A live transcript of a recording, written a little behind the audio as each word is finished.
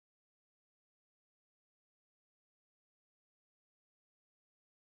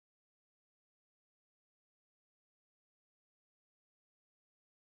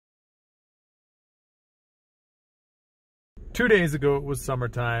2 days ago it was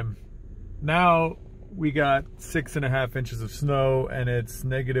summertime. Now we got 6.5 inches of snow and it's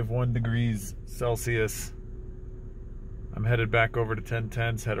 -1 degrees Celsius. I'm headed back over to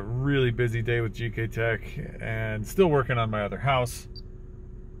Tenths. Had a really busy day with GKTech and still working on my other house.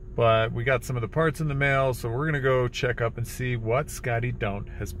 But we got some of the parts in the mail, so we're gonna go check up and see what Scottie Don't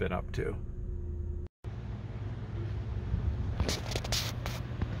has been up to.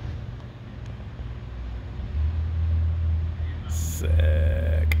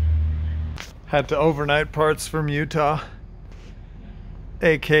 Sick. Had to overnight parts from Utah,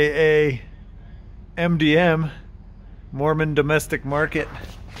 aka MDM, Mormon Domestic Market.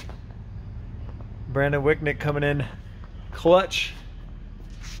 Brandon Wicknick coming in clutch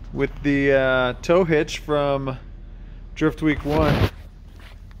with the tow hitch from Drift Week 1.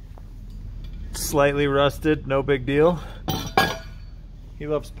 Slightly rusted, no big deal. He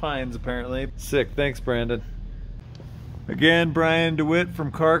loves pines apparently. Sick, thanks Brandon. Again, Brian DeWitt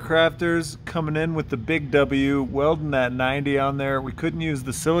from Car Crafters coming in with the big W, welding that 90 on there. We couldn't use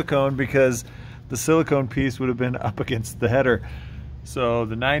the silicone because the silicone piece would have been up against the header. So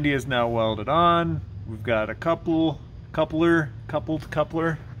the 90 is now welded on. We've got a coupled coupler.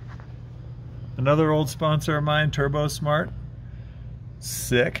 Another old sponsor of mine, Turbo Smart.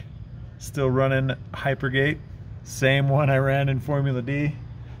 Sick. Still running Hypergate. Same one I ran in Formula D.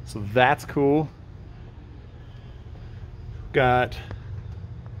 So that's cool. Got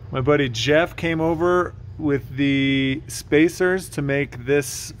my buddy Jeff came over with the spacers to make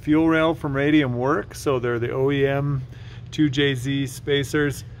this fuel rail from Radium work. So they're the OEM 2JZ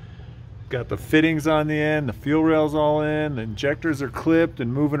spacers. Got the fittings on the end, the fuel rail's all in, the injectors are clipped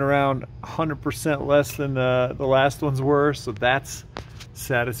and moving around 100% less than the last ones were. So that's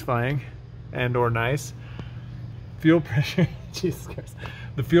satisfying and or nice. Fuel pressure, Jesus Christ.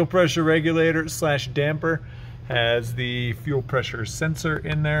 The fuel pressure regulator slash damper has the fuel pressure sensor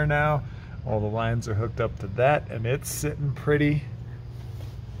in there now. All the lines are hooked up to that and it's sitting pretty.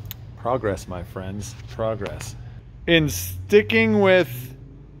 Progress, my friends, progress. In sticking with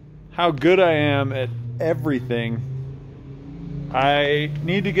how good I am at everything, I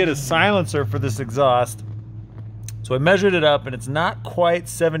need to get a silencer for this exhaust. So I measured it up and it's not quite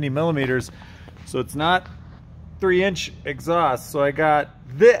 70 millimeters. So it's not 3-inch exhaust. So I got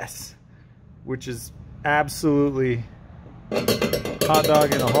this, which is absolutely hot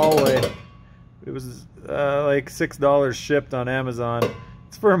dog in a hallway. It was like $6 shipped on Amazon.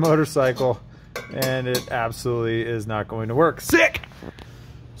 It's for a motorcycle and it absolutely is not going to work. Sick!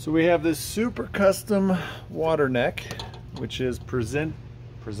 So we have this super custom water neck, which is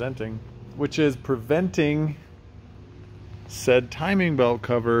preventing said timing belt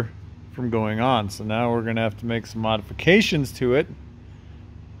cover from going on. So now we're gonna have to make some modifications to it.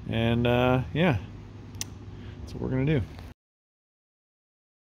 And yeah. That's what we're gonna do.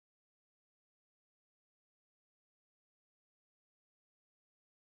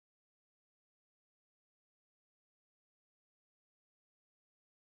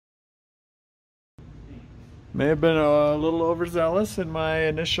 May have been a little overzealous in my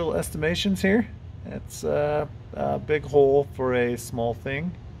initial estimations here. It's a big hole for a small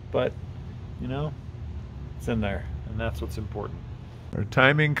thing, but you know, it's in there, and that's what's important. Our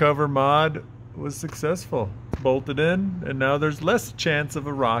timing cover mod was successful. Bolted in, and now there's less chance of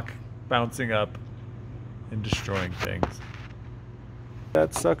a rock bouncing up and destroying things.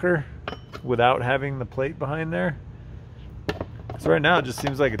 That sucker without having the plate behind there. So right now it just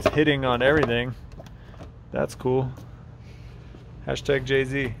seems like it's hitting on everything. That's cool. Hashtag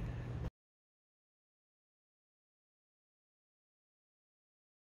Jay-Z.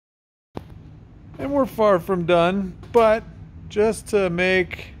 And we're far from done, but just to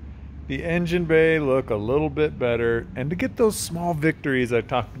make the engine bay look a little bit better and to get those small victories I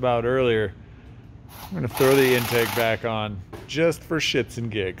talked about earlier, I'm going to throw the intake back on just for shits and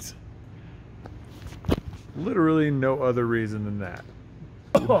gigs. Literally no other reason than that.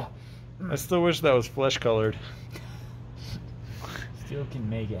 I still wish that was flesh colored. Still can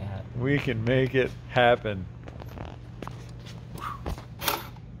make it happen. We can make it happen.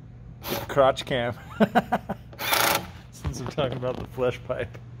 Crotch cam. Since we're talking about the flesh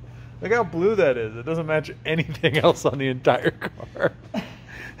pipe. Look how blue that is. It doesn't match anything else on the entire car.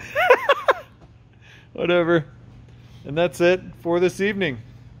 Whatever. And that's it for this evening.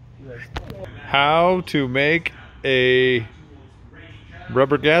 How to make a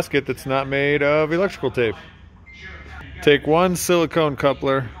rubber gasket that's not made of electrical tape. Take one silicone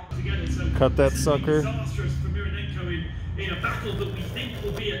coupler, cut that sucker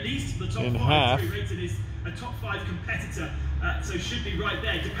in half, so should be right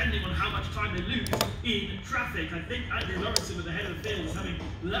there, depending on how much time they lose in traffic. I think Andrew Lawrenson at the head of the field is having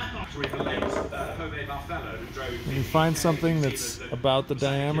lap up. Can you find something that's about the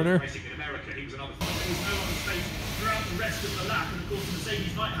diameter? There's no other space throughout the rest of the lap, and of course the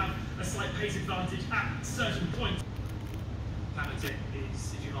Mercedes might have a slight pace advantage at certain points. Planet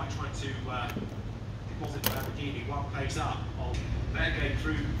is, if you like, trying to deposit the Lamborghini one pace up. They're going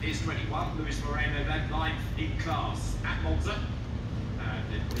through is 21. Luis Moreno then ninth in class at Monza.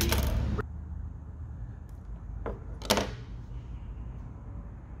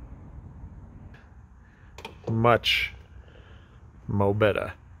 Much mo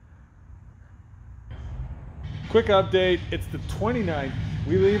better. Quick update, it's the 29th.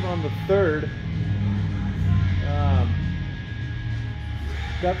 We leave on the 3rd.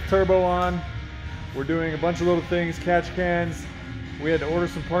 Got the turbo on. We're doing a bunch of little things, catch cans. We had to order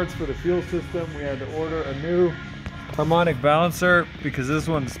some parts for the fuel system. We had to order a new harmonic balancer because this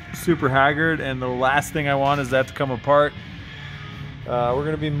one's super haggard, and the last thing I want is that to come apart. We're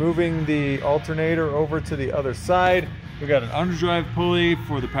going to be moving the alternator over to the other side. We got an underdrive pulley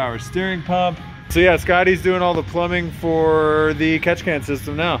for the power steering pump. So yeah, Scottie's doing all the plumbing for the catch can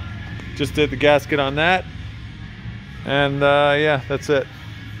system now. Just did the gasket on that. And yeah, that's it.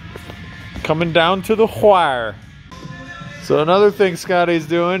 Coming down to the wire. So another thing Scottie's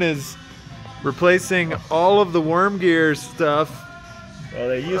doing is replacing all of the worm gear stuff. Well,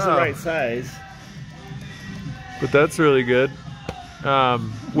 they use the right size. But that's really good.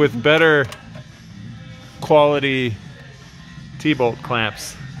 With better quality T-bolt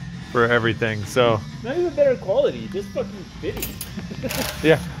clamps for everything. So Not even better quality, just fucking fitting.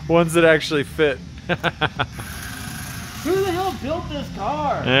 yeah, ones that actually fit. Who the hell built this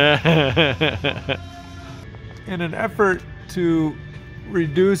car? In an effort to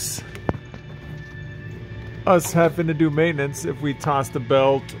reduce us having to do maintenance if we toss the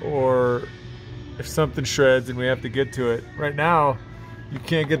belt or if something shreds and we have to get to it. Right now, you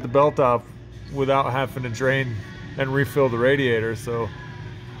can't get the belt off without having to drain and refill the radiator. So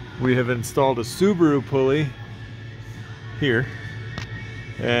we have installed a Subaru pulley here,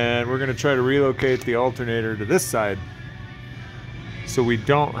 and we're gonna try to relocate the alternator to this side so we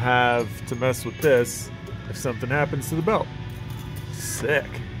don't have to mess with this if something happens to the belt. Sick.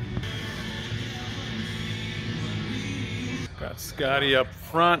 Got Scottie up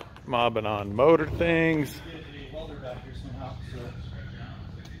front, mobbing on motor things.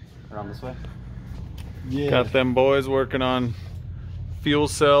 Around this way? Yeah. Got them boys working on fuel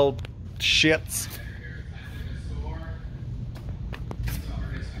cell shits.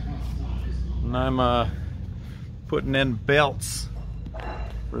 And I'm putting in belts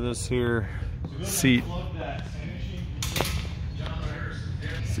for this here seat.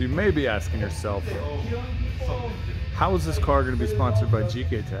 So you may be asking yourself, how is this car going to be sponsored by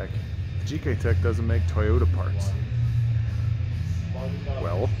GKTech? GKTech doesn't make Toyota parts.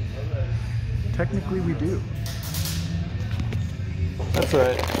 Well, technically we do. That's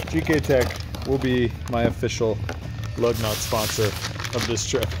right. GKTech will be my official lug nut sponsor of this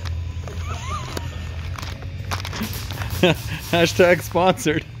trip. Hashtag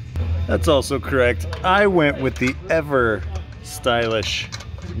sponsored. That's also correct. I went with the ever stylish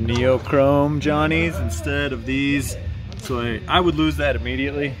neochrome Johnnies instead of these. So I would lose that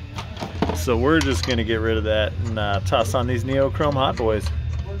immediately. So we're just gonna get rid of that and toss on these neochrome Hot Boys.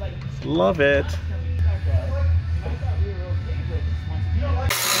 Love it.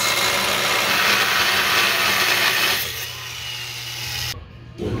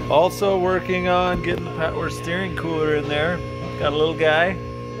 Also working on getting the power steering cooler in there. Got a little guy.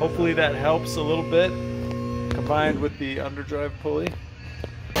 Hopefully that helps a little bit, combined with the underdrive pulley.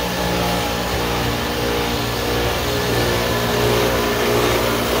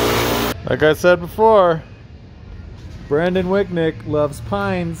 Like I said before, Brandon Wicknick loves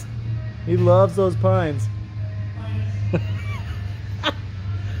pines. He loves those pines.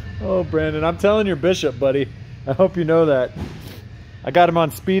 Oh, Brandon, I'm telling your bishop, buddy. I hope you know that. I got him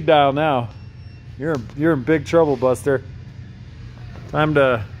on speed dial now. You're in big trouble, Buster. Time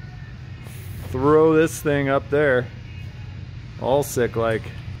to throw this thing up there. All sick like.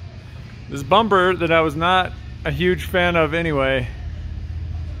 This bumper that I was not a huge fan of anyway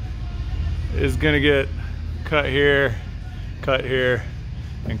is gonna get cut here,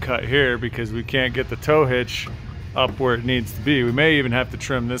 and cut here because we can't get the tow hitch up where it needs to be. We may even have to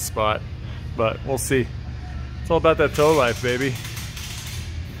trim this spot, but we'll see. It's all about that tow life, baby.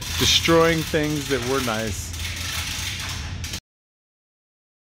 Destroying things that were nice.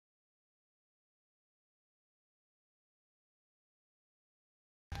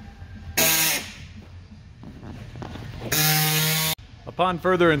 Upon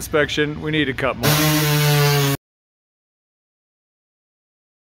further inspection, we need to cut more.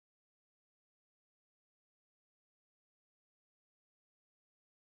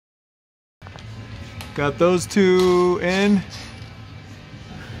 Got those two in.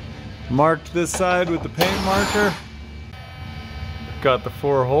 Marked this side with the paint marker. Got the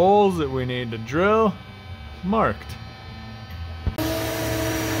 4 holes that we need to drill marked.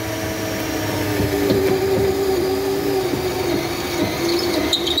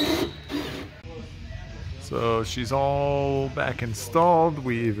 So she's all back installed.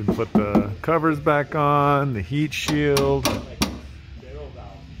 We even put the covers back on, the heat shield.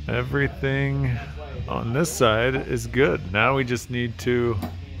 Everything on this side is good. Now we just need to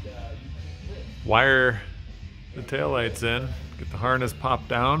wire the taillights in, get the harness popped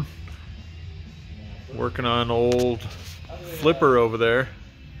down. Working on old flipper over there.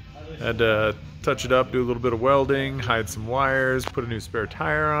 Had to touch it up, do a little bit of welding, hide some wires, put a new spare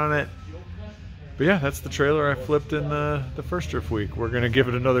tire on it. But yeah, that's the trailer I flipped in the first drift week. We're gonna give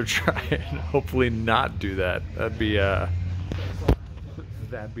it another try and hopefully not do that. That'd be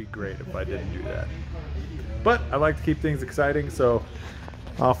great if I didn't do that. But I like to keep things exciting, so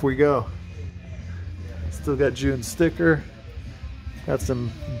off we go. Still got June's sticker. Got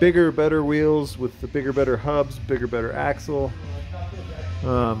some bigger, better wheels with the bigger, better hubs, bigger, better axle.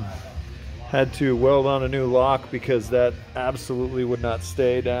 Had to weld on a new lock because that absolutely would not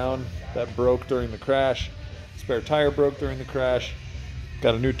stay down. That broke during the crash. Spare tire broke during the crash.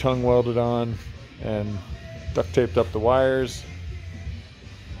 Got a new tongue welded on and duct taped up the wires.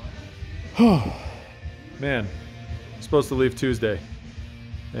 Man, I'm supposed to leave Tuesday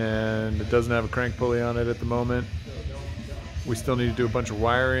and it doesn't have a crank pulley on it at the moment. We still need to do a bunch of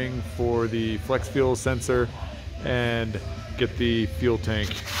wiring for the flex fuel sensor and get the fuel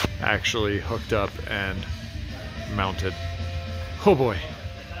tank actually hooked up and mounted. Oh boy.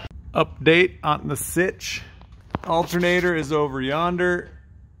 Update on the sitch. Alternator is over yonder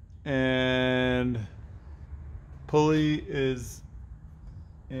and pulley is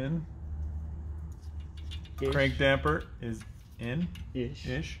in. Ish. Crank damper is in.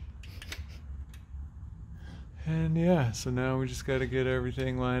 Ish. And yeah, so now we just got to get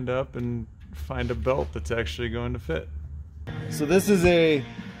everything lined up and find a belt that's actually going to fit. So this is a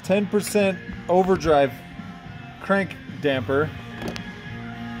 10% overdrive crank damper.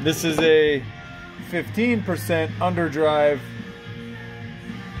 This is a 15% underdrive.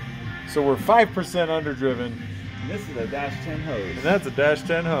 So we're 5% underdriven. And this is a dash 10 hose. And that's a dash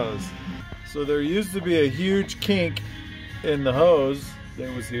 10 hose. So there used to be a huge kink in the hose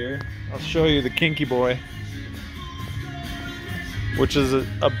that was here. I'll show you the kinky boy. Which is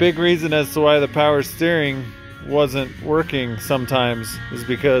a big reason as to why the power steering wasn't working sometimes, is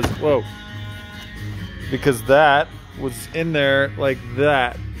because, whoa, because that was in there like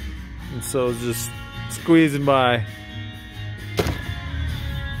that. And so it's just squeezing by.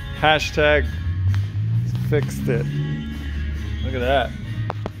 Hashtag fixed it. Look at that.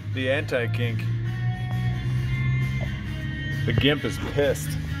 The anti-kink. The GIMP is pissed.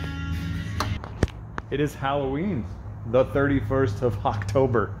 It is Halloween, the 31st of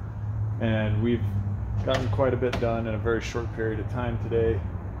October. And we've gotten quite a bit done in a very short period of time today.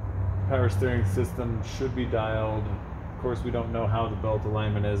 Power steering system should be dialed. Of course, we don't know how the belt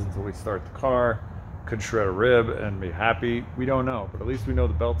alignment is until we start the car. Could shred a rib and be happy. We don't know, but at least we know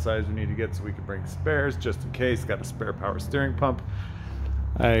the belt size we need to get so we can bring spares just in case. Got a spare power steering pump.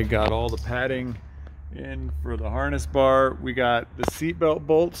 I got all the padding in for the harness bar. We got the seatbelt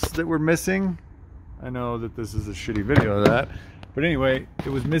bolts that were missing. I know that this is a shitty video of that, but anyway, it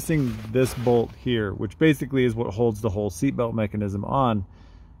was missing this bolt here, which basically is what holds the whole seatbelt mechanism on.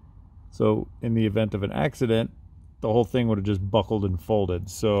 So in the event of an accident, the whole thing would have just buckled and folded.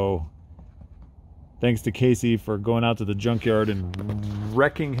 So thanks to Casey for going out to the junkyard and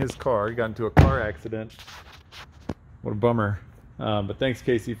wrecking his car. He got into a car accident. What a bummer. But thanks,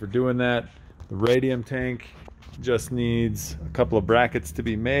 Casey, for doing that. The radium tank just needs a couple of brackets to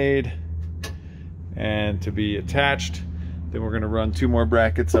be made and to be attached. Then we're going to run 2 more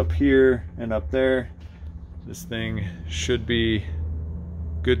brackets up here and up there. This thing should be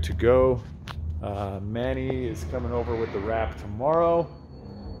good to go. Manny is coming over with the wrap tomorrow,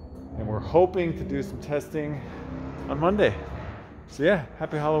 and we're hoping to do some testing on Monday. So yeah,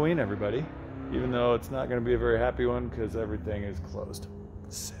 happy Halloween, everybody. Even though it's not going to be a very happy one because everything is closed.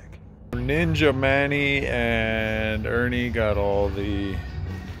 Sick. Ninja Manny and Ernie got all the,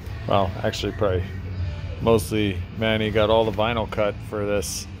 well, actually probably mostly Manny got all the vinyl cut for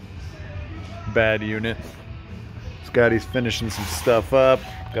this bad unit. Scottie's finishing some stuff up.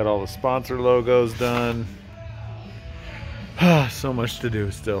 Got all the sponsor logos done. So much to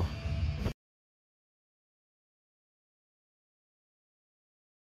do still.